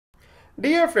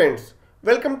Dear friends,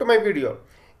 welcome to my video.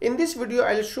 In this video,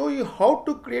 I'll show you how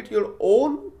to create your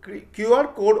own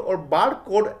QR code or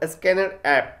barcode scanner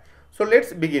app. So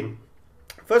let's begin.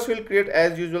 First, we'll create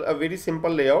as usual a very simple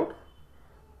layout.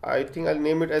 I think I'll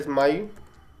name it as my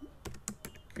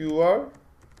QR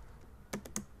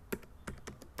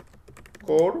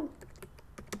code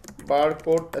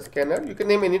barcode scanner. You can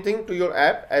name anything to your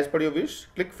app as per your wish.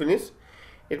 Click finish.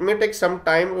 It may take some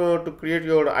time to create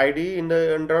your ID in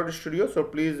the Android Studio, so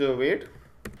please wait.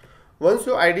 Once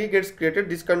your ID gets created,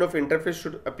 this kind of interface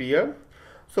should appear.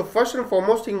 So first and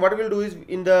foremost thing what we'll do is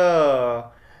in the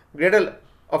Gradle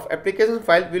of application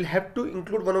file, we'll have to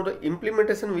include one of the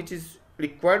implementation which is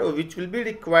required or which will be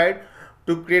required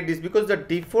to create this, because the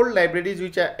default libraries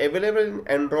which are available in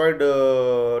Android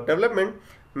development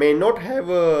may not have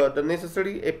the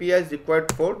necessary APIs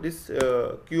required for this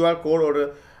QR code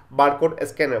or barcode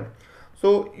scanner.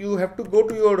 So you have to go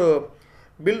to your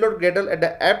build.gradle at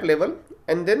the app level,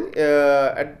 and then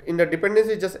in the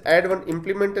dependency just add one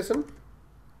implementation.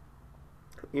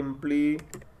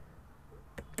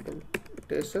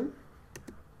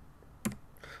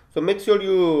 So make sure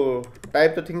you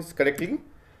type the things correctly.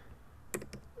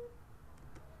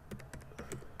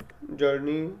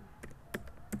 Journey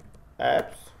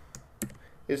apps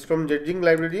is from zxing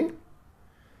library,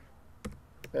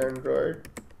 Android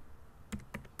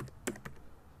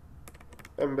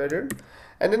embedded,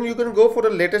 and then you can go for the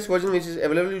latest version which is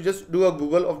available. You just do a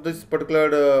Google of this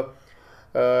particular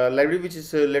library which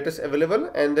is latest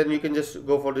available, and then you can just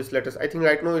go for this latest. I think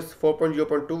right now it's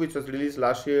 4.0.2, which was released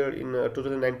last year in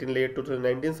 2019, late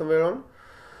 2019 somewhere around.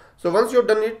 So once you've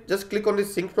done it, just click on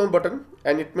this sync now button,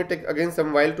 and it may take again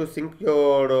some while to sync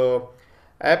your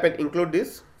app and include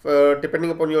this depending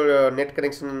upon your net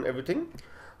connection and everything.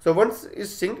 So once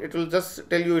it's synced, it will just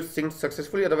tell you it's synced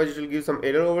successfully, otherwise it will give some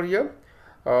error over here.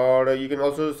 Or you can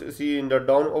also see in the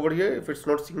down over here, if it's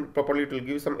not synced properly, it will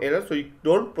give some error. So you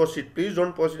don't proceed, please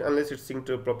don't proceed unless it's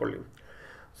synced properly.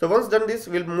 So once done this,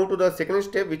 we'll move to the second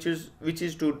step, which is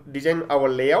to design our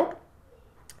layout.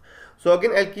 So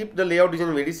again, I'll keep the layout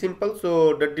design very simple.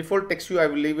 So the default text view, I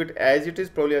will leave it as it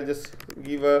is. Probably I'll just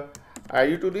give a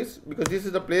ID to this, because this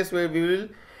is the place where we will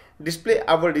display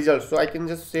our results. So I can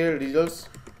just say results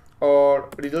or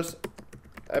results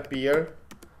appear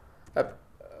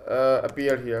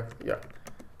here. Yeah,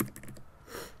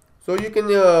 so you can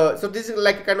so this is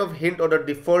like a kind of hint or the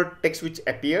default text which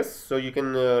appears. So you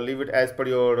can leave it as per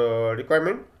your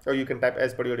requirement, or you can type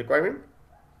as per your requirement.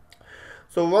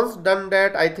 So once done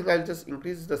that, I think I'll just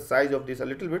increase the size of this a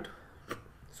little bit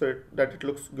so that it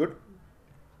looks good.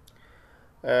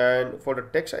 And for the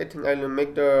text, I think I'll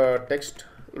make the text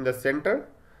in the center.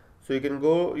 So you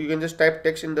can just type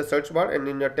text in the search bar, and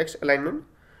in the text alignment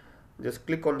just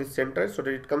click on the center so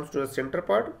that it comes to the center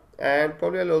part. And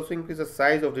probably I'll also increase the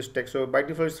size of this text. So by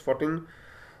default it's 14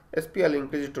 SP, I'll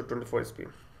increase it to 24 SP.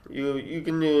 You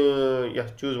can yeah,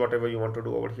 choose whatever you want to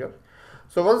do over here.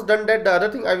 So once done that, the other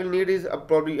thing I will need is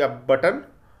probably a button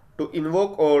to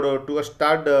invoke or to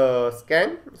start the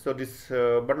scan. So this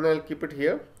button, I'll keep it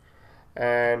here,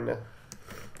 and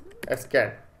a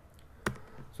scan.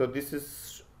 So this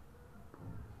is,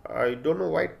 I don't know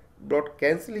why it brought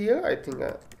cancel here. I think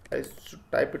I should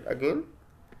type it again.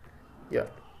 Yeah,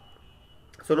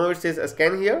 so now it says a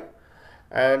scan here,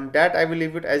 and that I will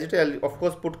leave it as it is. I'll of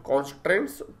course put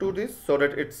constraints to this so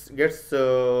that it gets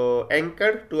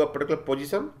anchored to a particular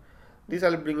position. This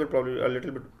I'll bring it probably a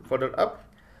little bit further up,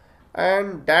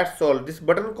 and that's all. This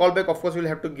button callback, of course, we'll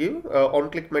have to give on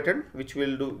click method, which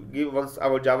we'll give once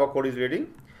our Java code is ready.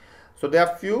 So there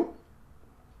are few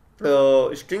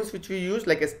strings which we use,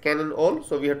 like a scan and all.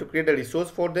 So we have to create a resource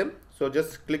for them. So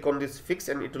just click on this fix,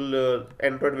 and it will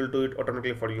Android will do it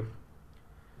automatically for you.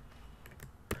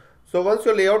 So once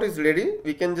your layout is ready,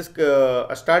 we can just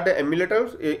start the emulator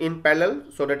in parallel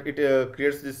so that it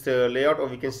creates this layout, or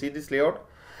we can see this layout.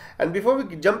 And before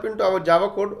we jump into our Java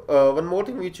code, one more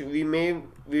thing which we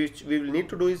will need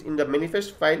to do is, in the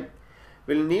manifest file,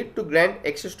 we'll need to grant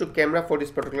access to camera for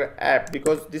this particular app,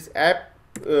 because this app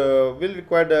will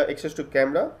require the access to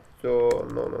camera. So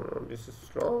no, this is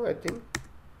wrong, I think.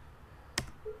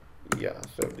 Yeah,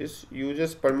 so this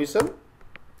uses permission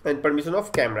and permission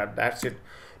of camera, that's it.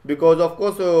 Because of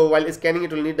course while scanning,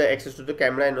 it will need the access to the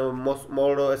camera, and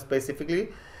more specifically,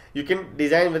 you can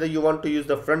design whether you want to use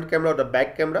the front camera or the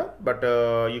back camera, but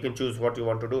you can choose what you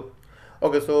want to do.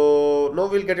 Okay, so now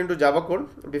we'll get into Java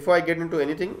code. Before I get into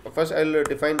anything, first I'll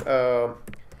define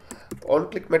on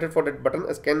click method for that button,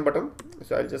 a scan button.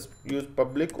 So I'll just use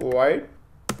public void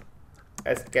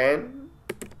a scan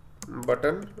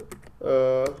button.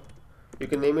 You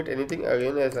can name it anything,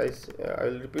 again as I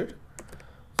will repeat.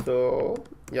 So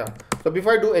yeah, so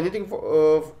before I do anything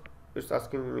for it's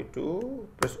asking me to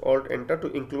press Alt Enter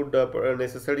to include the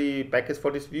necessary package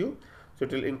for this view. So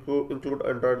it will include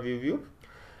Android view.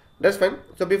 That's fine.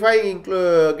 So before I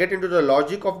get into the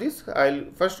logic of this, I'll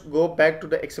first go back to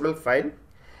the XML file,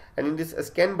 and in this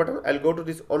scan button I'll go to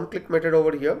this onClick method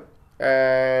over here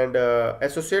and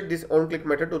associate this onClick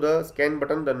method to the scan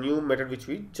button, the new method which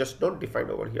we just not defined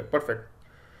over here. Perfect.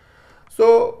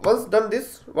 So once done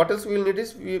this, what else we'll need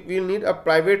is we'll need a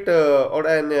private or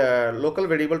a local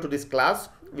variable to this class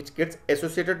which gets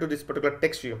associated to this particular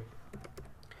text view.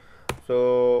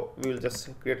 So we'll just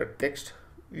create a text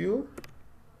view.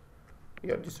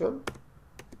 Yeah, this one,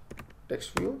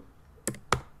 text view,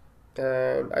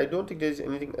 and I don't think there is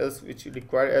anything else which you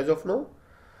require as of now.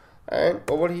 And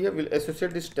over here we'll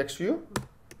associate this text view,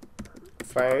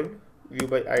 find view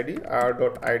by id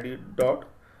r.id.text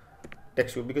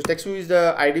view, because text view is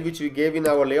the id which we gave in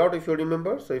our layout, if you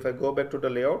remember. So if I go back to the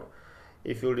layout,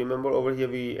 if you remember, over here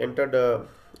we entered on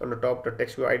the top the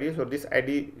text view id. So this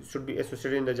id should be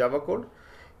associated in the Java code.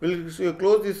 We'll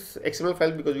close this XML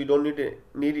file because we don't need it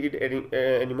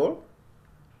anymore.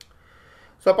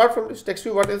 So apart from this text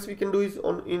view, what else we can do is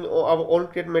in our own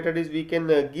create method is we can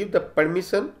give the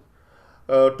permission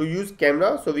to use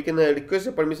camera. So we can request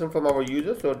a permission from our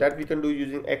user. So that we can do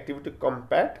using activity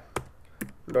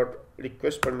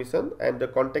compat.request permission, and the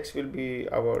context will be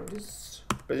our this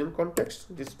present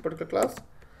context, this particular class,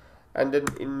 and then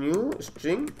in new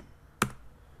string,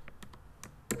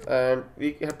 and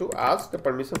we have to ask the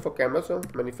permission for camera. So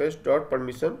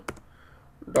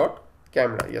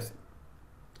manifest.permission.camera, yes.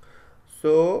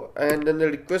 So and then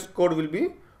the request code will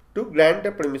be to grant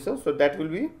the permission. So that will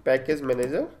be package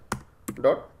manager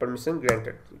dot permission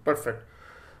granted. Perfect.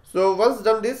 So once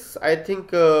done this, I think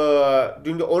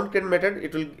during the onCreate method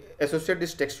it will associate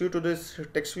this text view to this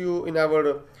text view in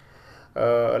our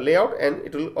layout, and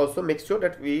it will also make sure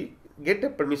that we get the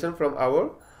permission from our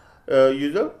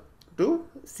user to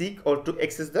seek or to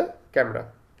access the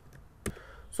camera.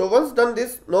 So once done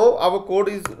this, now our code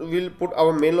will put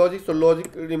our main logic. So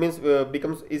logic remains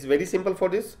is very simple for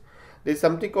this. There is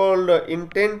something called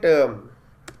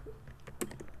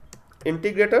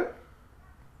IntentIntegrator.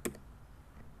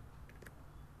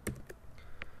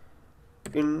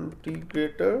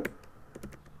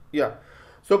 Yeah.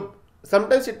 So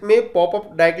sometimes it may pop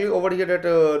up directly over here that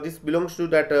this belongs to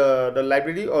that the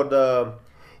library or the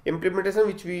implementation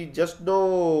which we just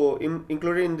know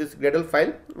included in this Gradle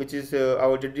file, which is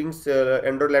our zxing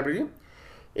Android library.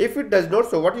 If it does not,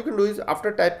 so what you can do is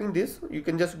after typing this, you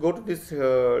can just go to this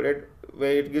red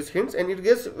where it gives hints, and it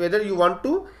gives whether you want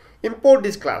to import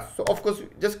this class. So of course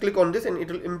just click on this and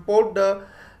it will import the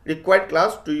required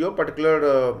class to your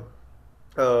particular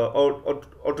or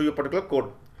to your particular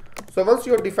code. So once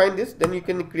you have defined this, then you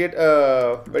can create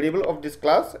a variable of this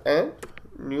class and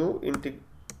new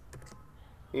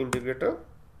integrator.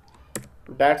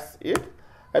 That's it.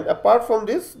 And apart from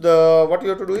this, what you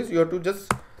have to do is you have to just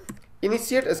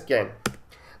initiate a scan.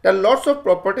 There are lots of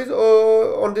properties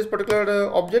on this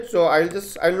particular object, so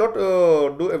I'll not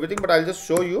do everything, but I'll just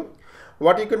show you.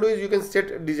 What you can do is you can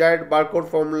set desired barcode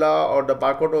formula or the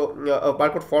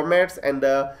barcode formats and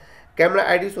the camera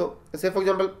ID. So say for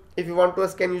example, if you want to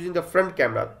scan using the front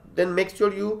camera, then make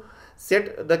sure you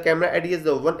set the camera ID as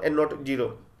the 1 and not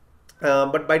 0.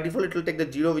 But by default it will take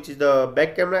the 0, which is the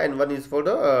back camera, and 1 is for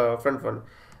the front one.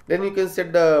 Then you can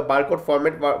set the barcode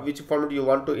format, which format you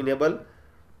want to enable.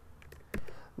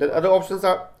 Then other options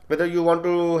are whether you want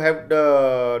to have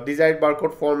the desired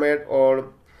barcode format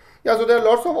or so there are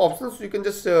lots of options. You can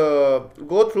just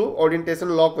go through orientation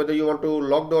lock, whether you want to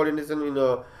lock the orientation in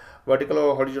a vertical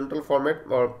or horizontal format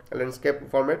or landscape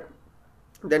format.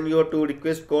 Then you have to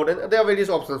request code, and there are various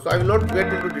options. So I will not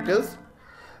get into details,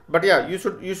 but yeah, you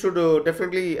should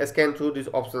definitely scan through these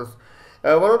options.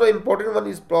 One of the important one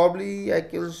is probably I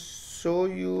can show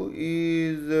you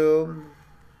is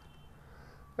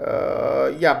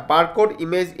barcode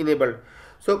image enabled.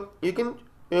 So you can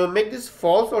make this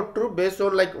false or true based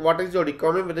on like what is your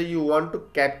requirement, whether you want to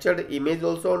capture the image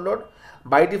also or not.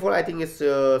 By default I think it's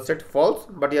set false,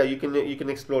 but yeah, you can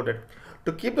explore that.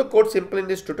 To keep the code simple in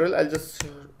this tutorial,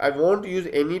 I won't use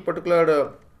any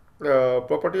particular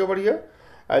property over here.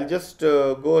 I'll just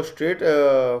go straight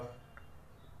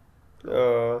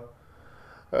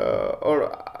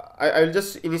I'll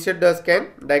just initiate the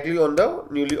scan directly on the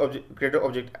newly created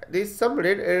object. There is some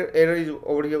red error is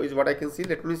over here is what I can see.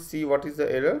 Let me see what is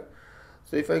the error.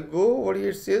 So if I go over here,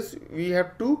 it says we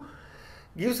have to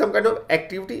give some kind of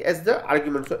activity as the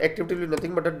argument. So activity will be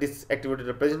nothing but this activity,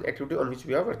 the present activity on which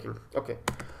we are working. Okay.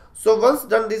 So once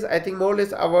done this, I think more or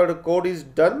less our code is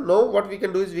done. Now what we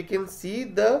can do is we can see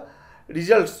the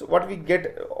results, what we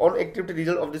get on activity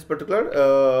result of this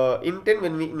particular intent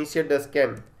when we initiate the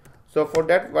scan. So for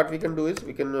that, what we can do is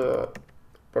we can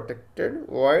protected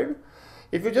void.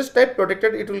 If you just type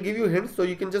protected, it will give you hints, so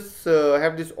you can just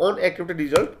have this on activity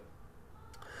result.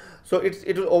 So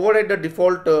it will override the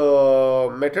default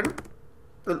method,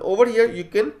 and over here you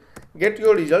can get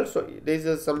your result. So there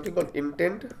is something called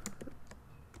intent.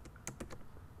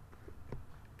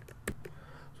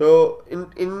 So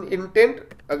in intent,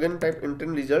 again type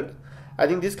intent result. I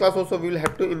think this class also we will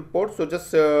have to import. So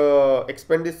just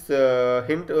expand this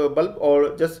hint bulb,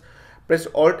 or just press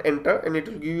Alt Enter, and it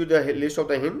will give you the list of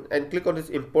the hint, and click on this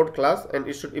import class, and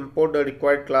it should import the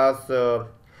required class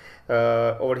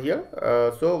over here.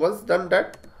 So once done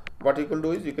that, what you can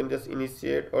do is you can just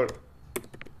initiate or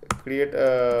create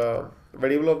a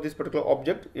variable of this particular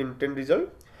object intent result,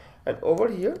 and over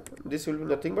here this will be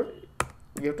nothing but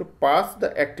we have to pass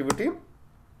the activity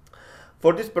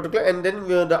for this particular, and then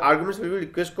the arguments will be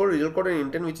request code, result code, and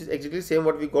intent, which is exactly same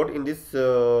what we got in this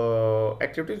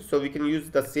activity. So we can use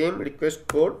the same request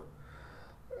code,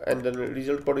 and then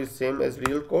result code is same as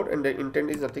result code, and the intent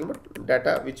is nothing but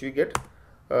data which we get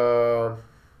data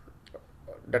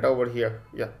over here.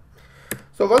 Yeah.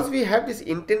 So once we have this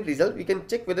intent result, we can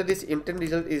check whether this intent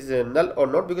result is null or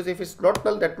not, because if it's not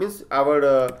null, that means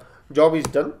our job is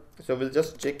done. So we'll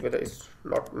just check whether it's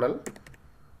not null,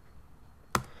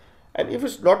 and if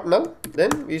it's not null,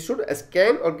 then we should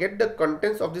scan or get the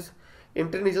contents of this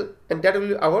intent result, and that will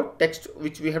be our text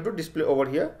which we have to display over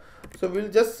here. So we'll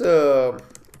just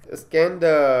scan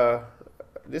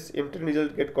this intent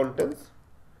result get contents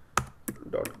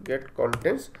dot get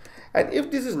contents, and if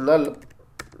this is null,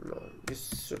 no,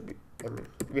 this should be, I mean,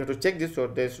 we have to check this, so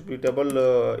there should be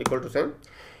double equal to sign.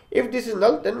 If this is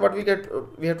null, then what we have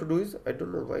to do is, I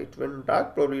don't know why it went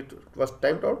dark, probably it was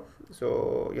timed out.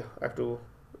 So yeah, I have to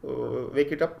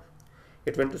wake it up.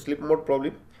 It went to sleep mode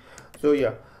probably. So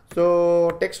yeah,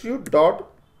 so text view dot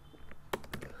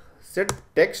set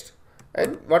text,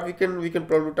 and what we can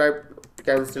probably type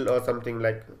cancel or something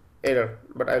like error,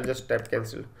 but I'll just type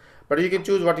cancel. But you can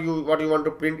choose what you want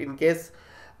to print in case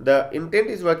the intent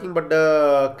is working but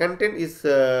the content is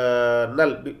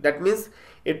null. That means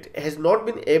it has not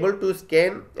been able to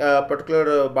scan a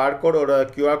particular barcode or a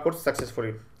QR code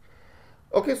successfully.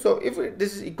 Okay, so if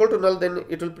this is equal to null, then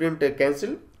it will print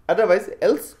cancel. Otherwise,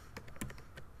 else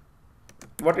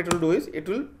what it will do is it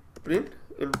will print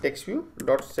in text view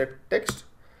dot set text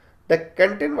the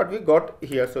content what we got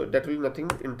here. So that will be nothing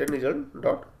but intent result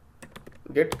dot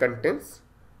get contents,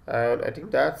 and I think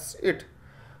that's it.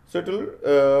 So it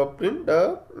will print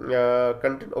the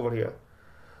content over here.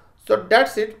 So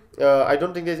that's it. I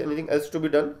don't think there's anything else to be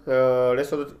done.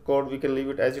 Rest of the code we can leave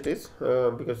it as it is,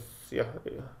 because yeah.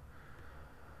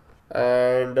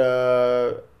 And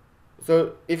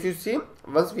so if you see,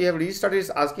 once we have restarted, it's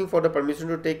asking for the permission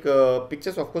to take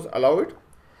pictures. Of course, allow it.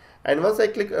 And once I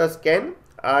click scan,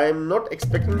 I'm not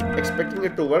expecting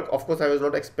it to work. Of course, I was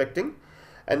not expecting.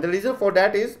 And the reason for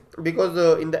that is because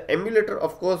in the emulator,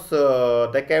 of course,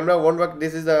 the camera won't work.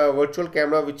 This is a virtual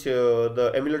camera which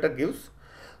the emulator gives.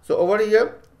 So over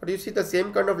here, you see the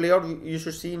same kind of layout you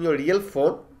should see in your real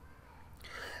phone.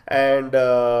 And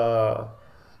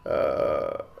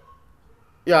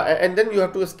yeah, and then you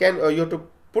have to scan, you have to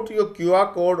put your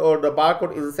QR code or the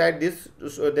barcode inside this,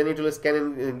 so then it will scan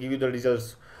and give you the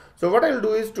results. So what I'll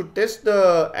do is to test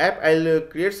the app, I'll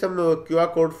create some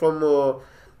QR code from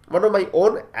one of my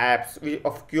own apps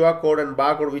of QR code and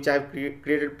barcode which I have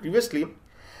created previously,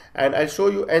 and I'll show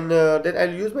you, and then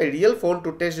I'll use my real phone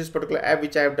to test this particular app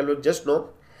which I have downloaded just now.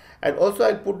 And also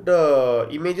I'll put the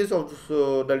images of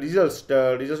the results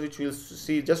which we'll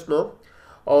see just now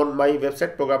on my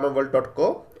website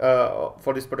programmerworld.co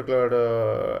for this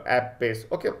particular app page.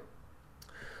 Okay,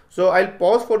 so I'll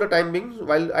pause for the time being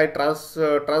while I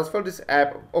transfer this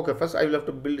app. Okay, first I will have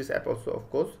to build this app also, of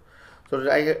course, so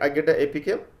that I get the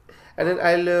APK, and then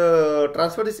I'll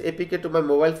transfer this APK to my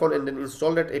mobile phone and then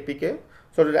install that APK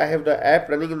so that I have the app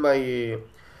running in my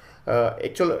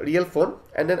actual real phone,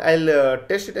 and then I'll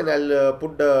test it and I'll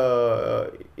put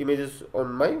the images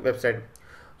on my website.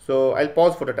 So I'll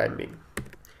pause for the time being.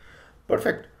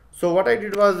 Perfect. So what I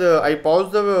did was I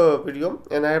paused the video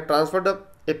and I have transferred the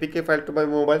APK file to my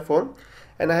mobile phone,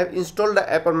 and I have installed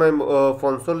the app on my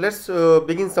phone. So let's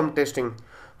begin some testing.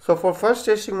 So for first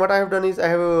testing, what I have done is I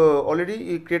have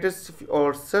already created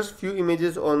or searched few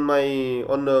images on my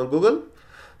Google.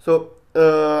 So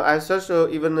I have searched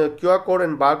even QR code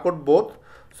and barcode both.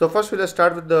 So first we'll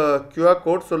start with the QR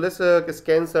code. So let's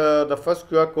scan the first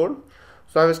QR code.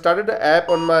 So I have started the app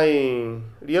on my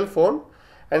real phone,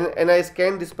 and I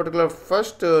scan this particular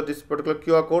this particular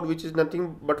QR code, which is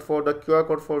nothing but for the QR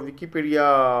code for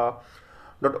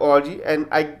wikipedia.org, and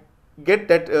I get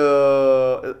that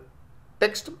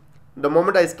text. The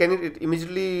moment I scan it, it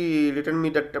immediately return me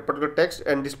that particular text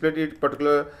and displayed it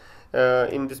particular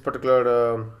in this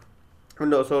particular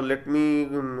window. So let me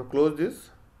close this.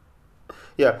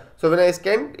 Yeah, so when I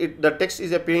scan it, the text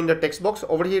is appearing in the text box.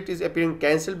 Over here it is appearing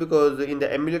cancelled because in the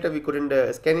emulator we couldn't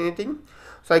scan anything.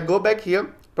 So I go back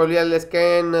here, probably I'll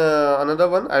scan another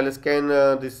one. I'll scan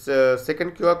this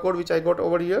second QR code which I got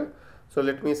over here. So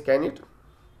let me scan it.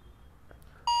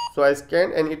 So I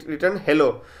scanned and it returned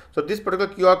hello. So this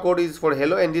particular QR code is for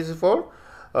hello and this is for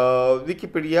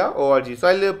Wikipedia org. So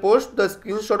I'll post the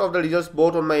screenshot of the results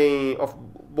both on my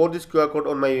both this QR code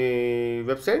on my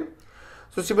website.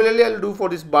 So similarly I'll do for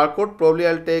this barcode. Probably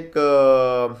I'll take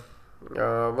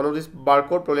one of this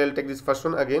barcode. Probably I'll take this first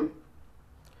one again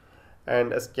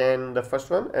and scan the first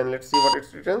one, and let's see what it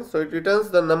returns. So it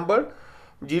returns the number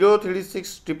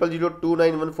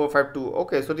 0360002914552.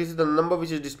 Okay, so this is the number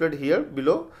which is displayed here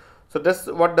below. So that's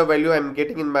what the value I'm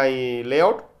getting in my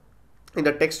layout in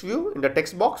the text view, in the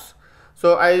text box.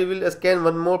 So I will scan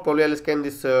one more. Probably I'll scan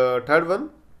this third one.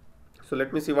 So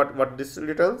let me see what this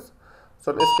returns.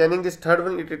 So scanning this third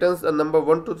one, it returns a number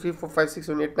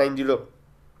 12345678990.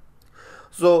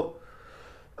 So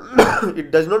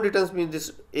it does not returns me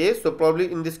this A. So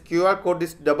probably in this QR code,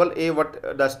 this double A, what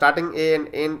the starting A and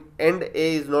end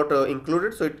A is not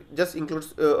included. So it just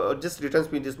includes just returns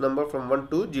me this number from 1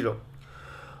 to 0.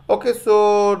 Okay,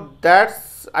 so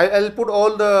that's I'll put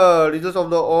all the results of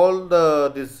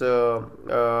this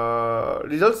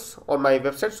results on my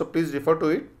website. So please refer to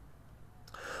it.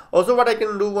 Also, what I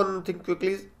can do one thing quickly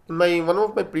is in one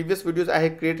of my previous videos, I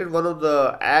had created one of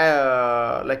the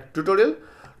like tutorial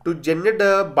to generate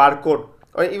the barcode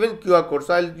or even QR code.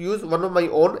 So I'll use one of my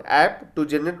own app to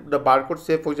generate the barcode.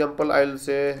 Say for example, I'll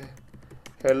say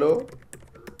hello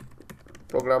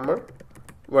programmer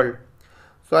world.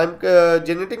 So I'm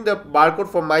generating the barcode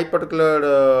for my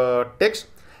particular text,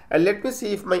 and let me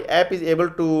see if my app is able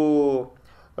to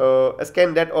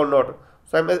scan that or not.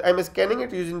 So I'm scanning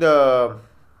it using the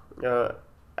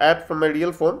app from my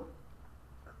real phone.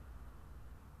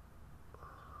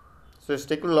 So it's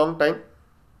taking a long time.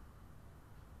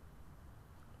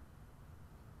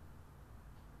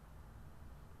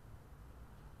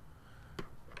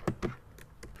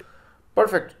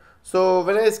 Perfect. So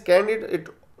when I scanned it,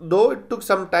 though it took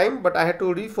some time, but I had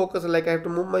to refocus, like I have to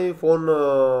move my phone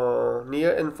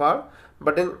near and far,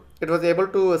 but then it was able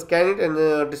to scan it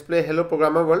and display hello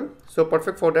programmer world. So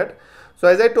perfect for that. So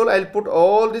as I told, I'll put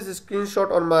all this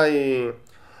screenshot on my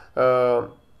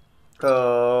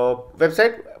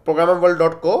website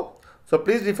programmerworld.co. So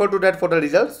please refer to that for the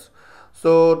results.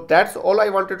 So that's all I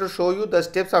wanted to show you. The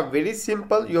steps are very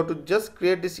simple. You have to just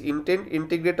create this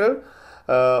IntentIntegrator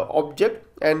object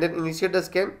and then initiate the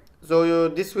scan. So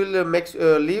this will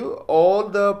leave all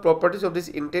the properties of this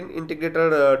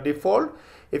IntentIntegrator default.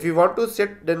 If you want to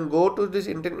set, then go to this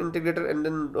IntentIntegrator and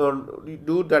then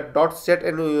do that dot set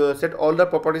and set all the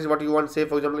properties what you want. Say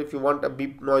for example, if you want a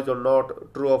beep noise or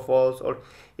not, true or false, or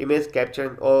image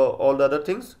capture, or all the other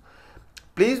things.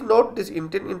 Please note this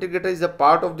IntentIntegrator is a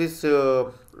part of this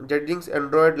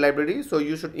zxing-android library, so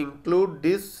you should include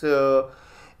this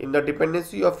in the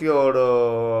dependency of your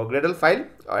Gradle file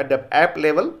at the app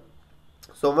level.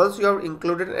 So once you have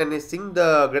included and synced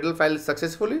the Gradle file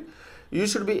successfully, you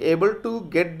should be able to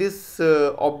get this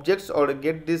objects or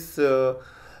get this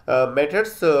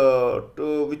methods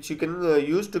which you can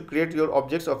use to create your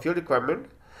objects of your requirement.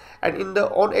 And in the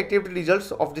on activity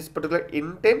results of this particular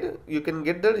intent, you can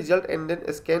get the result and then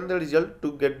scan the result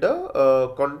to get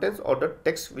the contents or the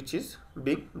text which is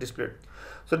being displayed.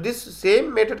 So this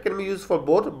same method can be used for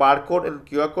both barcode and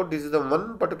QR code. This is the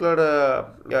one particular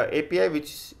API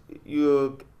which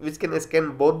can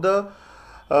scan both the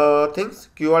things,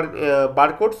 QR and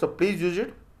barcode. So please use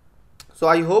it. So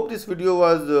I hope this video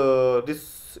was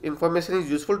this information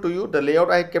is useful to you. The layout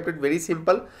I kept it very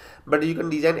simple, but you can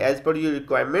design as per your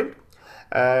requirement.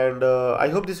 And I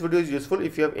hope this video is useful.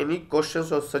 If you have any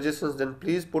questions or suggestions, then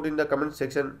please put in the comment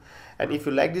section. And if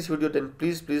you like this video, then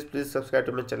please subscribe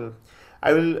to my channel.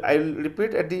 I will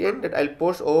repeat at the end that I'll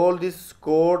post all this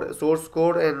code, source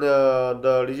code, and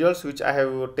the results which I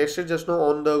have tested just now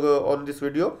on this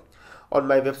video on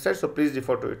my website. So please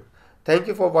refer to it. Thank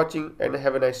you for watching and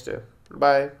have a nice day.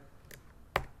 Bye.